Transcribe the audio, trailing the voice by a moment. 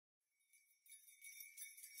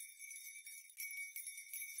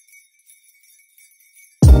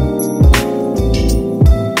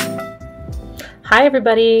Hi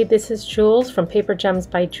everybody, this is Jules from Paper Gems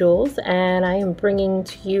by Jules, and I am bringing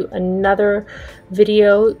to you another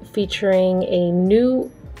video featuring a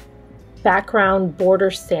new background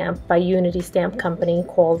border stamp by Unity Stamp Company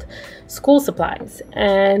called School Supplies.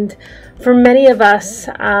 And for many of us,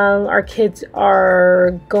 our kids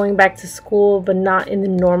are going back to school, but not in the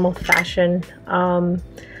normal fashion.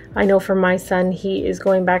 I know for my son, he is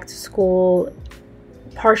going back to school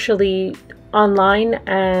partially online,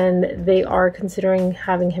 and they are considering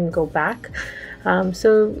having him go back.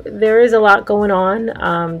 So there is a lot going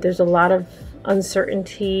on. There's a lot of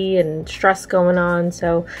uncertainty and stress going on.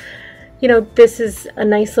 So, you know, this is a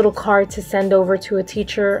nice little card to send over to a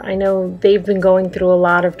teacher. I know they've been going through a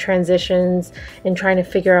lot of transitions and trying to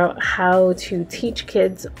figure out how to teach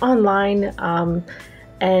kids online,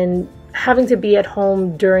 and having to be at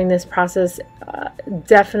home during this process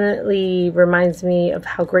definitely reminds me of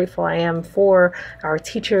how grateful I am for our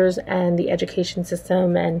teachers and the education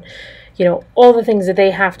system, and you know, all the things that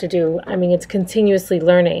they have to do. I mean, it's continuously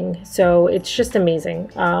learning, so it's just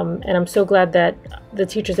amazing. And I'm so glad that the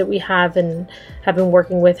teachers that we have and have been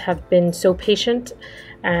working with have been so patient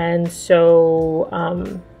and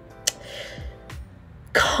so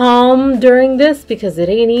calm during this, because it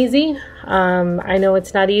ain't easy. I know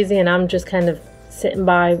it's not easy, and I'm just kind of sitting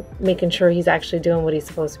by making sure he's actually doing what he's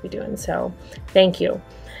supposed to be doing. So thank you.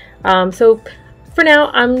 So for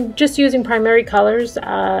now, I'm just using primary colors.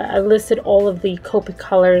 I listed all of the Copic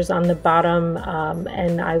colors on the bottom,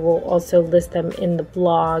 and I will also list them in the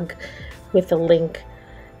blog with a link.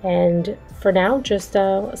 And for now, just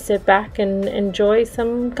sit back and enjoy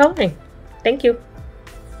some coloring. Thank you.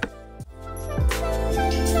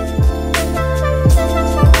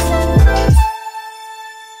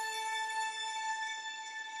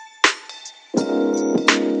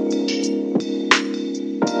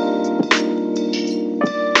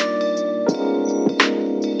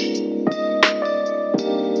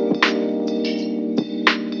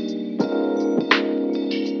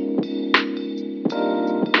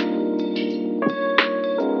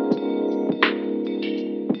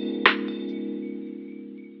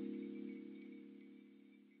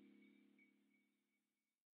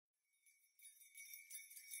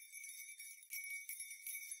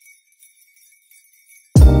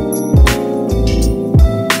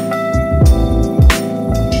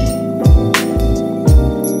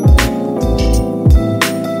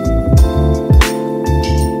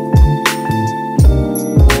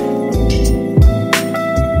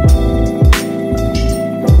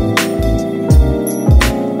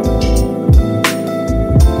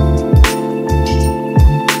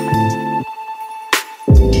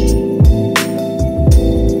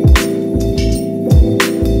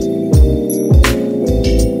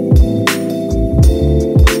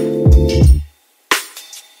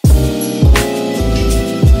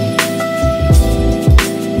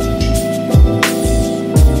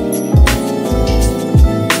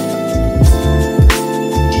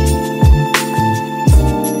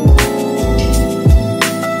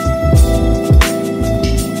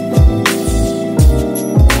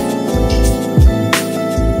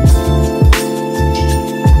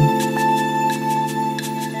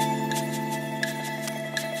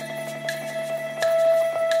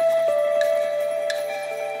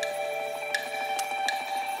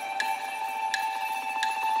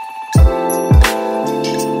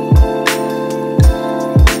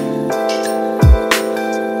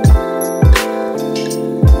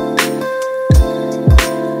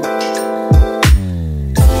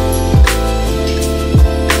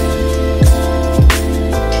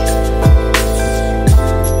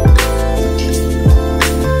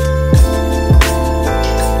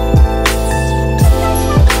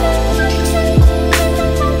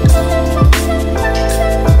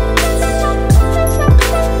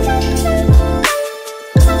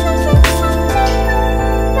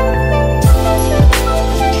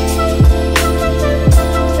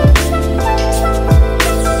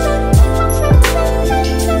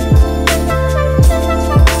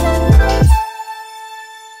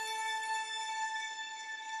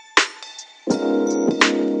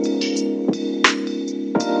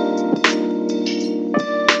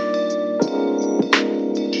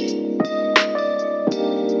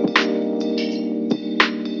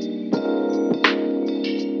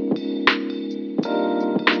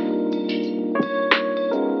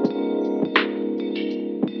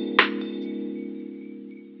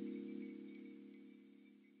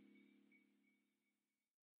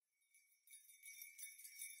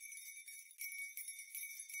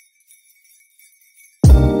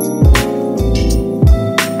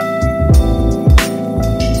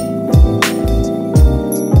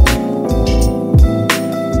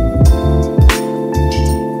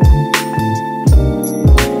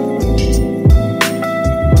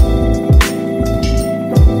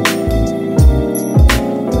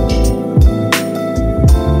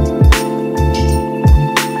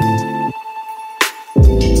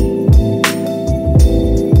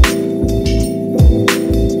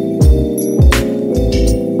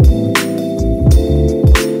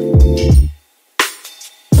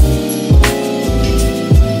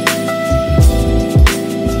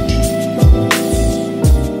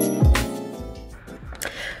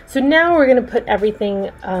 we're going to put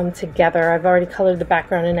everything together. I've already colored the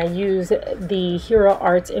background, and I use the Hero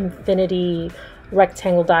Arts Infinity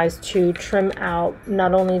rectangle dies to trim out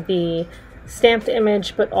not only the stamped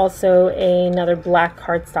image but also another black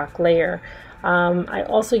cardstock layer. I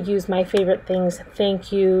also use my favorite things,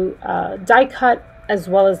 Thank You die cut, as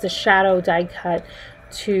well as the shadow die cut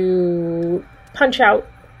to punch out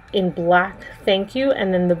in black Thank You,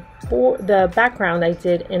 and then the background I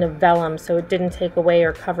did in a vellum, so it didn't take away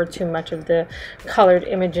or cover too much of the colored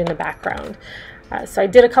image in the background. So I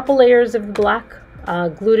did a couple layers of black,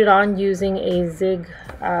 glued it on using a Zig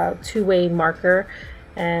two-way marker,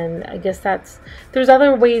 and I guess there's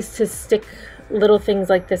other ways to stick little things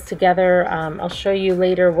like this together. I'll show you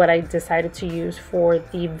later what I decided to use for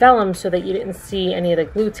the vellum so that you didn't see any of the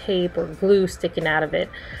glue tape or glue sticking out of it.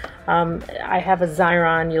 I have a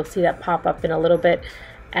Xyron, you'll see that pop up in a little bit,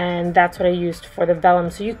 and that's what I used for the vellum.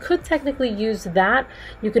 So you could technically use that.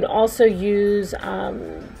 You could also use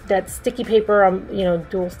that sticky paper, you know,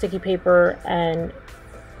 dual sticky paper, and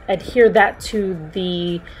adhere that to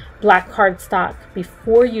the black cardstock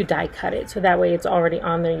before you die cut it, so that way it's already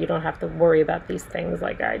on there. You don't have to worry about these things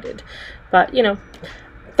like I did, but you know,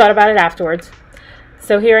 thought about it afterwards.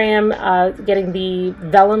 So here I am getting the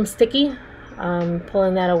vellum sticky,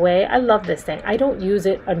 pulling that away. I love this thing. I don't use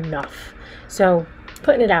it enough, so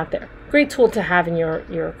putting it out there. Great tool to have in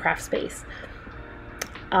your craft space.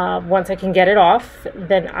 Once I can get it off,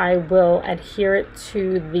 then I will adhere it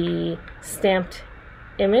to the stamped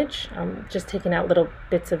image. I'm just taking out little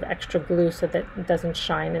bits of extra glue so that it doesn't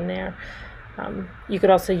shine in there. You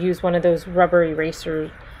could also use one of those rubber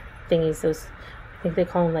eraser thingies, those, I think they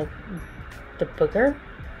call them like the booger,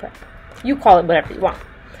 but you call it whatever you want.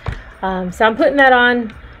 So I'm putting that on.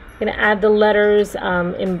 I'm going to add the letters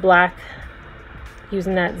in black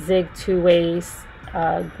using that Zig two-way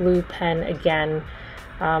glue pen again.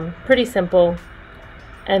 Pretty simple.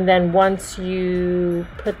 And then once you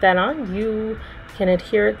put that on, you can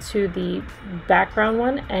adhere it to the background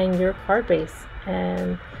one and your card base,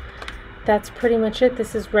 and that's pretty much it.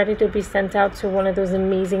 This is ready to be sent out to one of those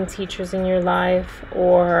amazing teachers in your life,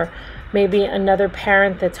 or maybe another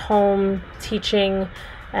parent that's home teaching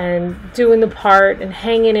and doing the part and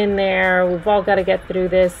hanging in there. We've all got to get through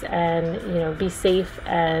this, and you know, be safe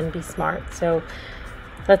and be smart. So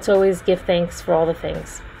let's always give thanks for all the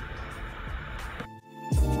things.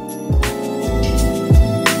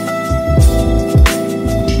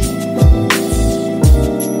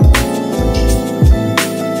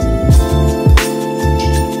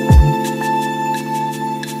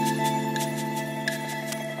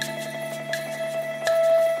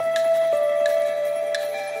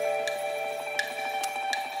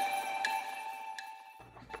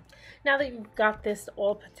 Now that you've got this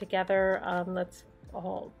all put together, let's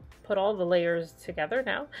put all the layers together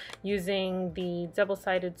now using the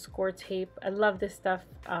double-sided score tape. I love this stuff.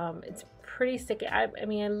 It's pretty sticky. I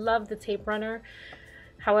mean, I love the tape runner.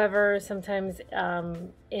 However, sometimes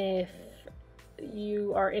if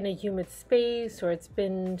you are in a humid space or it's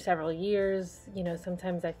been several years, you know,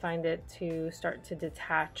 sometimes I find it to start to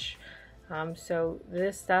detach. So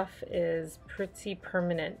this stuff is pretty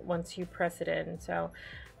permanent once you press it in. So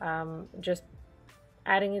just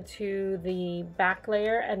adding it to the back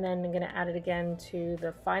layer, and then I'm going to add it again to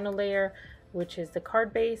the final layer, which is the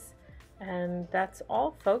card base. And that's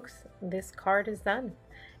all, folks. This card is done.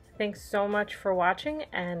 Thanks so much for watching,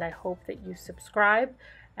 and I hope that you subscribe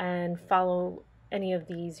and follow any of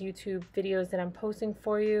these YouTube videos that I'm posting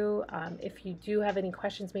for you. If you do have any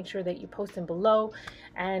questions, make sure that you post them below,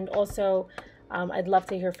 and also I'd love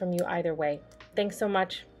to hear from you either way. Thanks so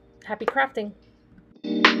much. Happy crafting.